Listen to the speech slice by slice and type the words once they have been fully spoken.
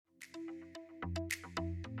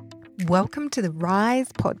Welcome to the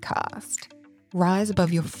Rise podcast. Rise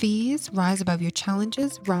above your fears, rise above your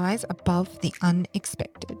challenges, rise above the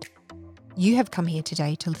unexpected. You have come here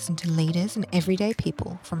today to listen to leaders and everyday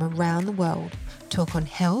people from around the world talk on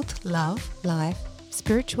health, love, life,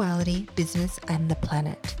 spirituality, business, and the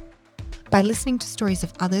planet. By listening to stories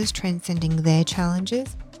of others transcending their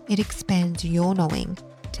challenges, it expands your knowing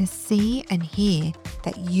to see and hear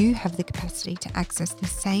that you have the capacity to access the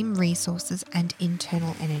same resources and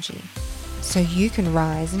internal energy, so you can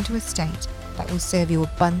rise into a state that will serve you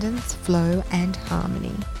abundance, flow, and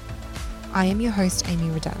harmony. I am your host, Amy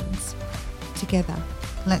Reduns. Together,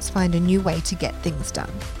 let's find a new way to get things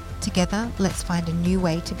done. Together, let's find a new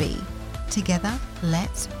way to be. Together,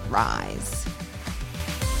 let's rise.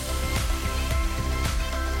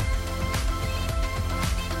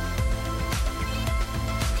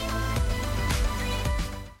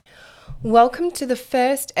 Welcome to the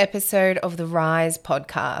first episode of the Rise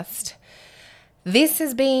podcast. This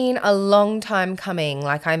has been a long time coming,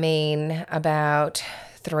 about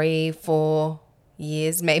 3-4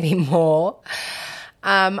 years, maybe more.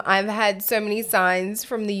 I've had so many signs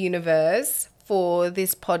from the universe for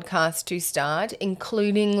this podcast to start,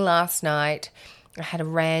 including last night. I had a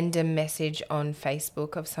random message on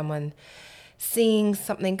Facebook of someone seeing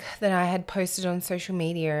something that I had posted on social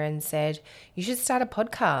media and said, "You should start a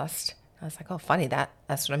podcast." I was like, oh, funny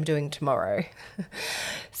that's what I'm doing tomorrow.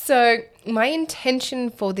 So my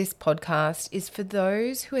intention for this podcast is for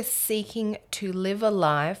those who are seeking to live a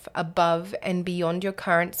life above and beyond your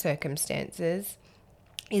current circumstances,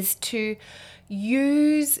 is to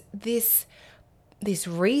use this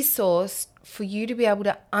resource for you to be able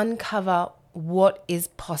to uncover what is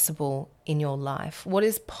possible in your life, what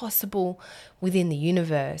is possible within the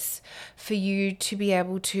universe, for you to be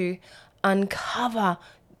able to uncover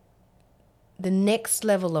the next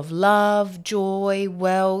level of love, joy,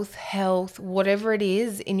 wealth, health, whatever it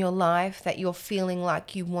is in your life that you're feeling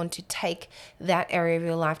like you want to take that area of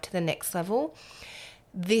your life to the next level.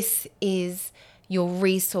 This is your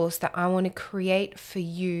resource that I want to create for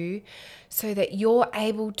you so that you're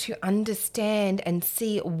able to understand and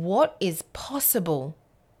see what is possible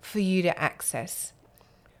for you to access.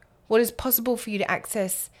 What is possible for you to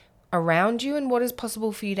access around you and what is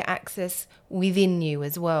possible for you to access within you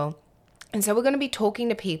as well. And so we're going to be talking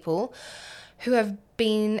to people who have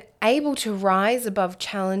been able to rise above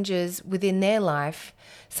challenges within their life.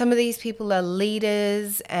 Some of these people are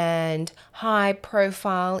leaders and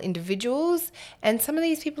high-profile individuals, and some of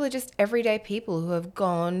these people are just everyday people who have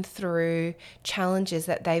gone through challenges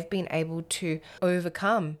that they've been able to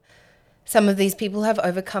overcome. Some of these people have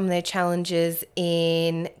overcome their challenges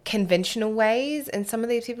in conventional ways, and some of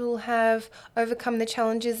these people have overcome the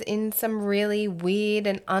challenges in some really weird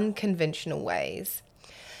and unconventional ways.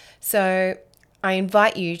 So I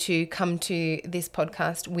invite you to come to this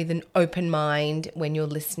podcast with an open mind when you're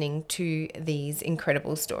listening to these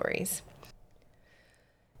incredible stories.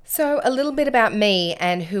 So a little bit about me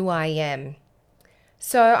and who I am.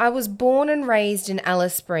 So I was born and raised in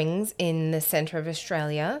Alice Springs in the centre of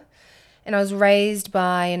Australia. And I was raised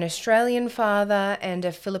by an Australian father and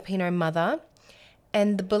a Filipino mother.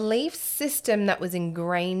 And the belief system that was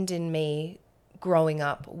ingrained in me growing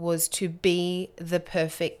up was to be the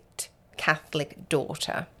perfect Catholic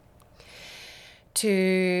daughter.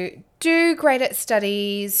 To do great at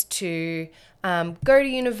studies, to go to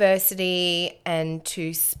university, and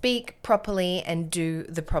to speak properly and do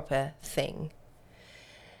the proper thing.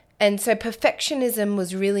 And so perfectionism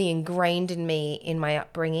was really ingrained in me in my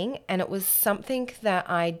upbringing, and it was something that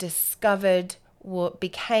I discovered what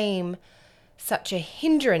became such a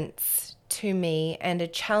hindrance to me and a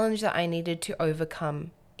challenge that I needed to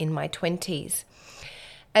overcome in my 20s.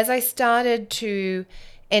 As I started to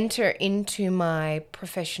enter into my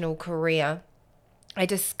professional career, I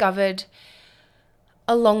discovered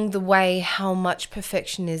along the way how much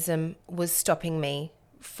perfectionism was stopping me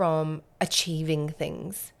from achieving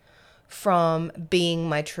things, from being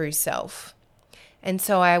my true self. And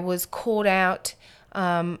so I was caught out,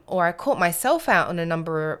 or I caught myself out on a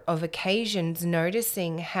number of occasions,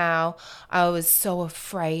 noticing how I was so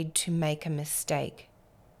afraid to make a mistake.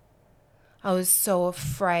 I was so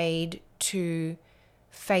afraid to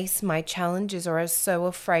face my challenges, or I was so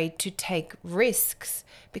afraid to take risks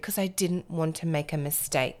because I didn't want to make a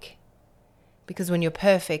mistake. Because when you're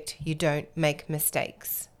perfect, you don't make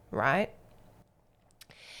mistakes, right?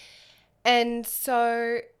 And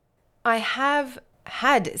so I have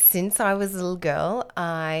had, since I was a little girl,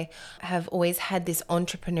 I have always had this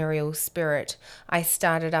entrepreneurial spirit. I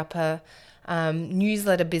started up a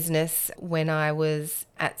newsletter business when I was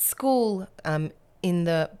at school in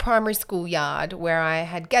the primary school yard where I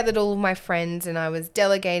had gathered all of my friends and I was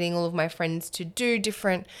delegating all of my friends to do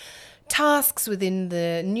different tasks within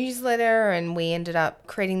the newsletter, and we ended up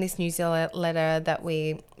creating this newsletter that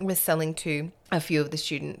we were selling to a few of the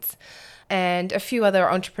students and a few other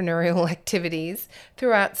entrepreneurial activities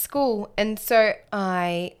throughout school. And so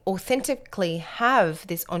I authentically have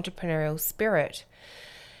this entrepreneurial spirit.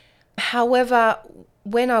 However,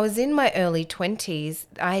 when I was in my early 20s,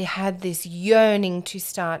 I had this yearning to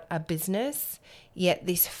start a business, yet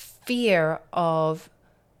this fear of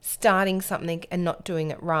starting something and not doing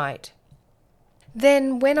it right.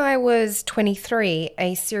 Then when I was 23,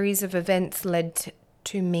 a series of events led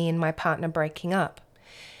to me and my partner breaking up.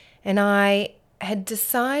 And I had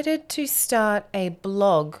decided to start a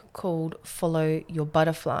blog called Follow Your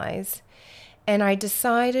Butterflies. And I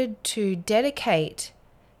decided to dedicate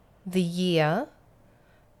the year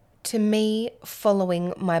to me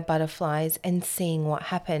following my butterflies and seeing what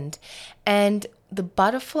happened. And the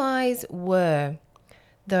butterflies were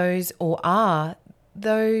those, or are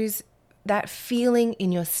those, that feeling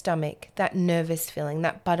in your stomach, that nervous feeling,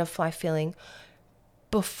 that butterfly feeling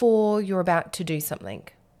before you're about to do something.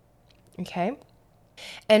 Okay?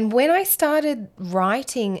 And when I started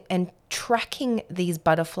writing and tracking these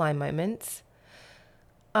butterfly moments,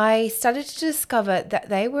 I started to discover that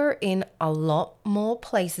they were in a lot more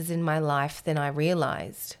places in my life than I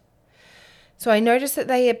realized. So I noticed that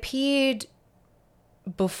they appeared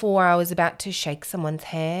before I was about to shake someone's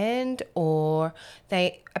hand, or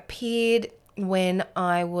they appeared when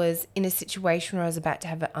I was in a situation where I was about to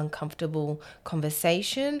have an uncomfortable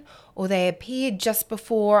conversation, or they appeared just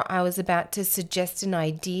before I was about to suggest an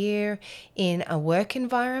idea in a work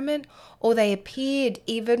environment, or they appeared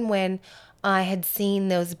even when I had seen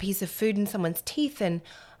there was a piece of food in someone's teeth and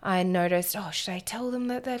I noticed, oh, should I tell them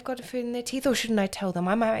that they've got a food in their teeth, or shouldn't I tell them?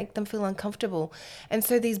 I might make them feel uncomfortable. And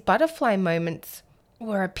so these butterfly moments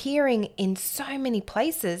were appearing in so many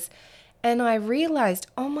places, and I realized,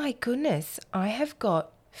 oh my goodness, I have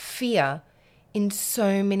got fear in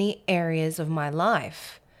so many areas of my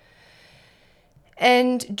life.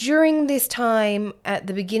 And during this time, at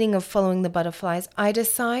the beginning of following the butterflies, I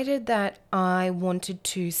decided that I wanted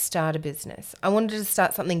to start a business. I wanted to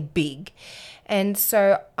start something big. And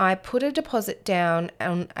so I put a deposit down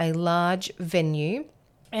on a large venue,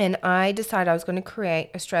 and I decided I was going to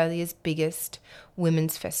create Australia's biggest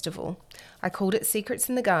women's festival. I called it Secrets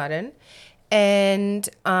in the Garden, and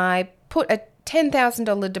I put a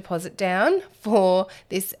 $10,000 deposit down for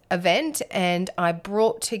this event, and I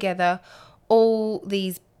brought together all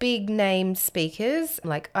these big name speakers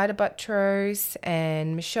like Ida Buttrose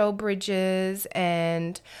and Michelle Bridges,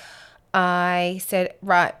 and I said,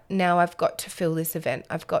 right, now I've got to fill this event.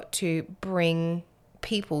 I've got to bring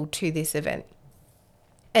people to this event.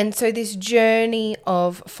 And so this journey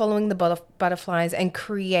of following the butterflies and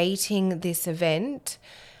creating this event,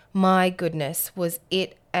 my goodness, was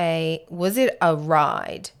it a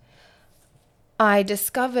ride? I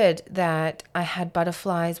discovered that I had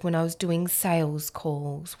butterflies when I was doing sales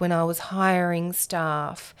calls, when I was hiring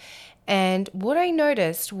staff. And what I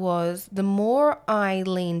noticed was the more I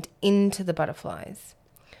leaned into the butterflies.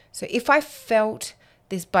 So if I felt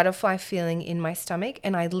this butterfly feeling in my stomach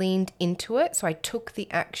and I leaned into it, so I took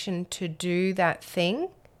the action to do that thing,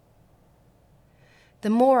 the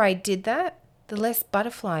more I did that, the less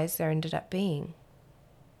butterflies there ended up being.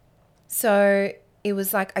 So it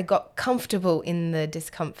was like I got comfortable in the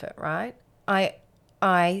discomfort, right?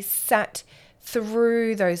 I sat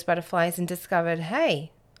through those butterflies and discovered,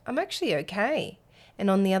 hey, I'm actually okay. And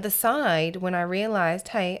on the other side, when I realized,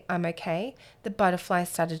 hey, I'm okay, the butterflies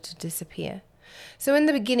started to disappear. So in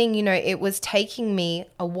the beginning, it was taking me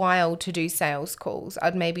a while to do sales calls.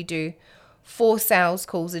 I'd maybe do 4 sales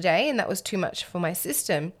calls a day, and that was too much for my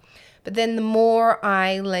system. But then the more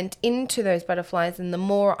I lent into those butterflies and the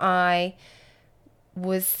more I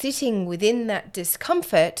was sitting within that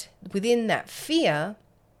discomfort, within that fear,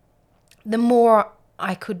 the more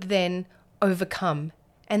I could then overcome.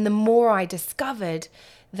 And the more I discovered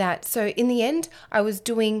that, so in the end, I was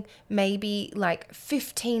doing maybe like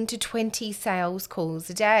 15 to 20 sales calls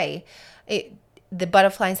a day. The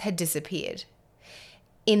butterflies had disappeared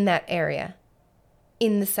in that area,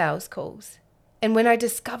 in the sales calls. And when I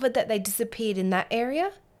discovered that they disappeared in that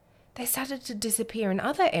area, they started to disappear in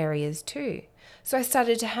other areas too. So I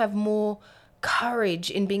started to have more courage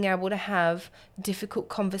in being able to have difficult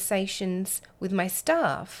conversations with my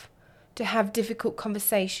staff, to have difficult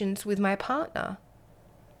conversations with my partner.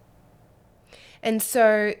 And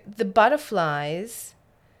so the butterflies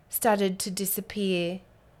started to disappear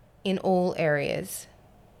in all areas.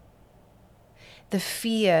 the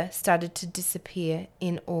fear started to disappear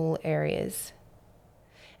in all areas.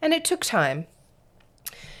 And it took time.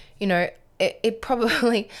 You know, it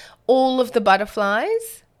probably, all of the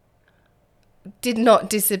butterflies did not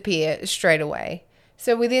disappear straight away.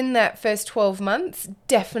 So within that first 12 months,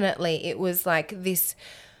 definitely it was like this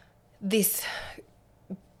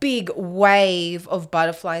big wave of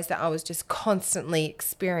butterflies that I was just constantly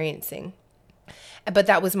experiencing. But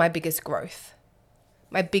that was my biggest growth.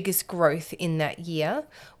 My biggest growth in that year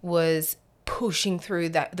was pushing through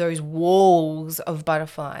those walls of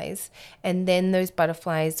butterflies. And then those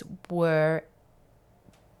butterflies were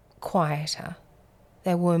quieter.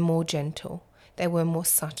 They were more gentle. They were more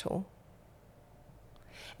subtle.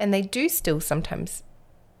 And they do still sometimes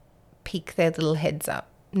peek their little heads up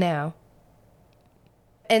now.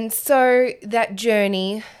 And so that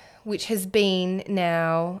journey, which has been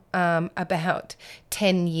now about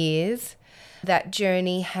 10 years, that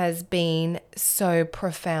journey has been so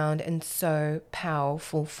profound and so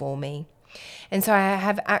powerful for me. And so I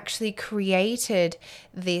have actually created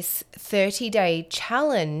this 30-day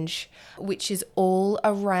challenge, which is all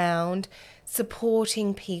around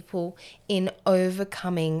supporting people in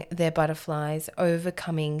overcoming their butterflies,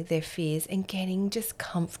 overcoming their fears, and getting just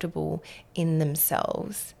comfortable in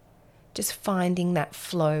themselves. Just finding that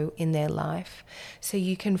flow in their life. So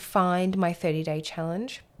you can find my 30-day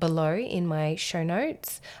challenge below in my show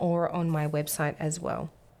notes or on my website as well.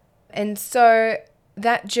 And so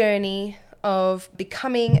that journey of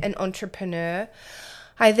becoming an entrepreneur,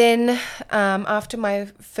 I then, after my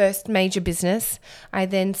first major business, I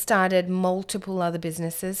then started multiple other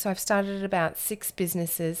businesses. So I've started about 6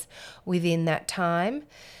 businesses within that time.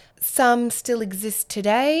 Some still exist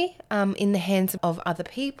today in the hands of other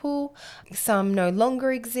people. Some no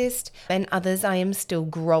longer exist, and others I am still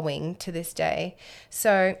growing to this day.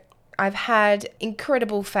 So I've had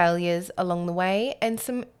incredible failures along the way and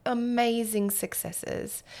some amazing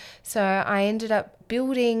successes. So I ended up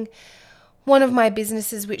building one of my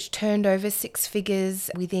businesses which turned over 6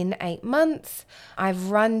 figures within 8 months.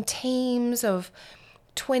 I've run teams of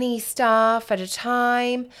 20 staff at a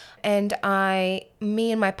time, and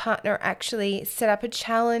me and my partner actually set up a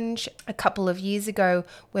challenge a couple of years ago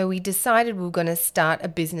where we decided we were going to start a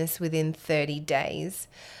business within 30 days.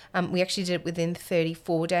 We actually did it within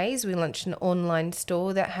 34 days. We launched an online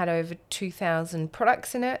store that had over 2,000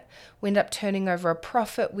 products in it. We ended up turning over a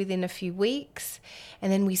profit within a few weeks,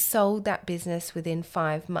 and then we sold that business within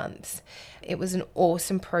 5 months. It was an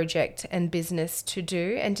awesome project and business to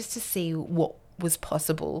do, and just to see what was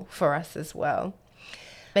possible for us as well.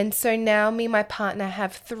 And so now me and my partner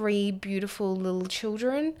have 3 beautiful little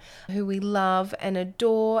children who we love and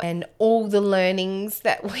adore, and all the learnings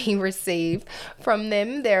that we receive from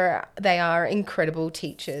them, they are incredible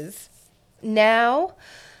teachers. Now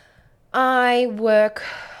I work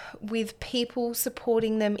with people,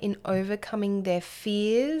 supporting them in overcoming their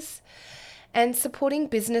fears, and supporting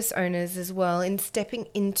business owners as well in stepping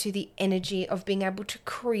into the energy of being able to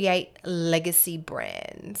create legacy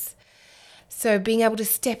brands. So being able to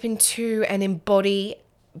step into and embody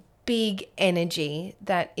big energy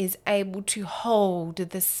that is able to hold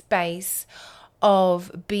the space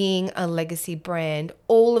of being a legacy brand,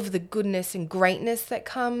 all of the goodness and greatness that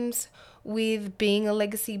comes with being a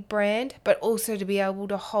legacy brand, but also to be able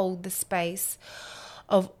to hold the space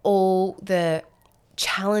of all the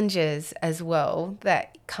challenges as well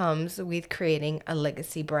that comes with creating a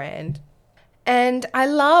legacy brand. And I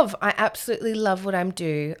absolutely love what I'm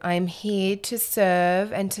doing. I'm here to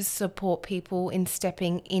serve and to support people in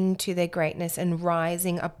stepping into their greatness and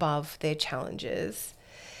rising above their challenges.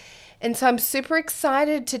 And so I'm super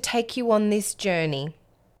excited to take you on this journey.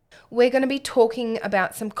 We're going to be talking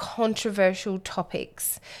about some controversial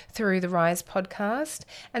topics through the Rise podcast,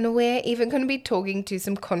 and we're even going to be talking to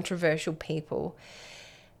some controversial people.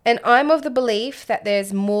 And I'm of the belief that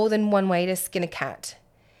there's more than one way to skin a cat.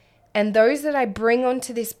 And those that I bring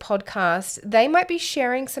onto this podcast, they might be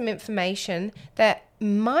sharing some information that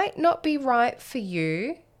might not be right for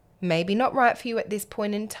you, maybe not right for you at this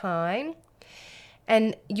point in time.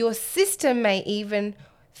 And your system may even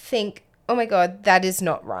think, oh my God, that is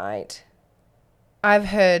not right. I've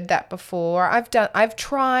heard that before. I've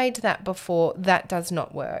tried that before. That does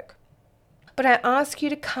not work. But I ask you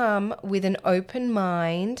to come with an open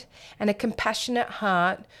mind and a compassionate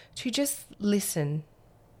heart to just listen.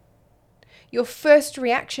 Your first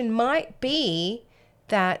reaction might be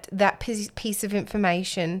that piece of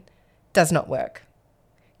information does not work.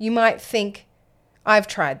 You might think, I've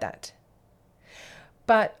tried that.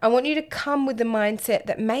 But I want you to come with the mindset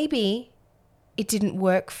that maybe it didn't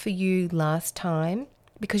work for you last time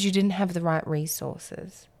because you didn't have the right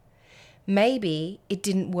resources. Maybe it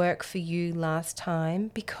didn't work for you last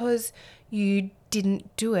time because you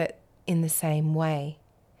didn't do it in the same way.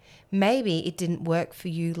 Maybe it didn't work for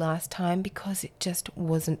you last time because it just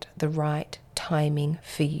wasn't the right timing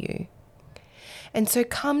for you. And so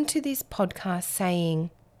come to this podcast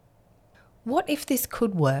saying, what if this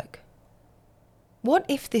could work? What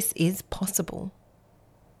if this is possible?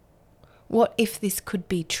 What if this could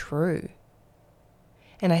be true?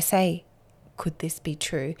 And I say, could this be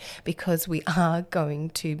true? Because we are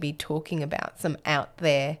going to be talking about some out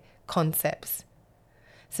there concepts,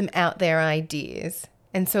 some out there ideas.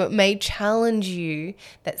 And so it may challenge you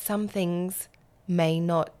that some things may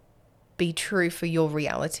not be true for your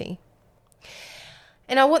reality.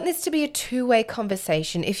 And I want this to be a two-way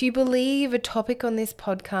conversation. If you believe a topic on this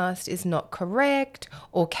podcast is not correct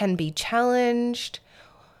or can be challenged,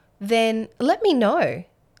 then let me know.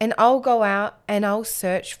 And I'll go out and I'll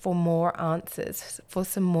search for more answers, for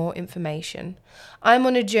some more information. I'm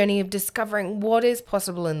on a journey of discovering what is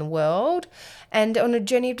possible in the world and on a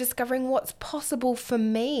journey of discovering what's possible for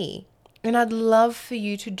me. And I'd love for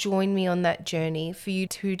you to join me on that journey, for you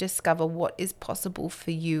to discover what is possible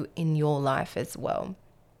for you in your life as well.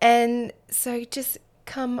 And so just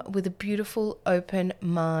come with a beautiful, open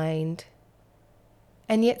mind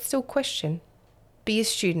and yet still question. Be a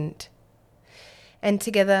student. And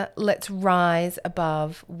together, let's rise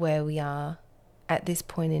above where we are at this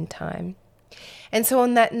point in time. And so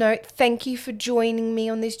on that note, thank you for joining me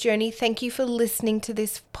on this journey. Thank you for listening to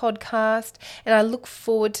this podcast. And I look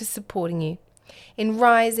forward to supporting you in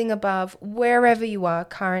rising above wherever you are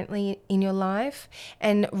currently in your life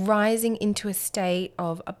and rising into a state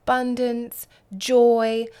of abundance,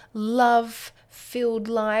 joy, love-filled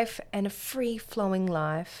life, and a free-flowing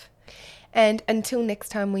life. And until next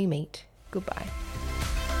time we meet, goodbye.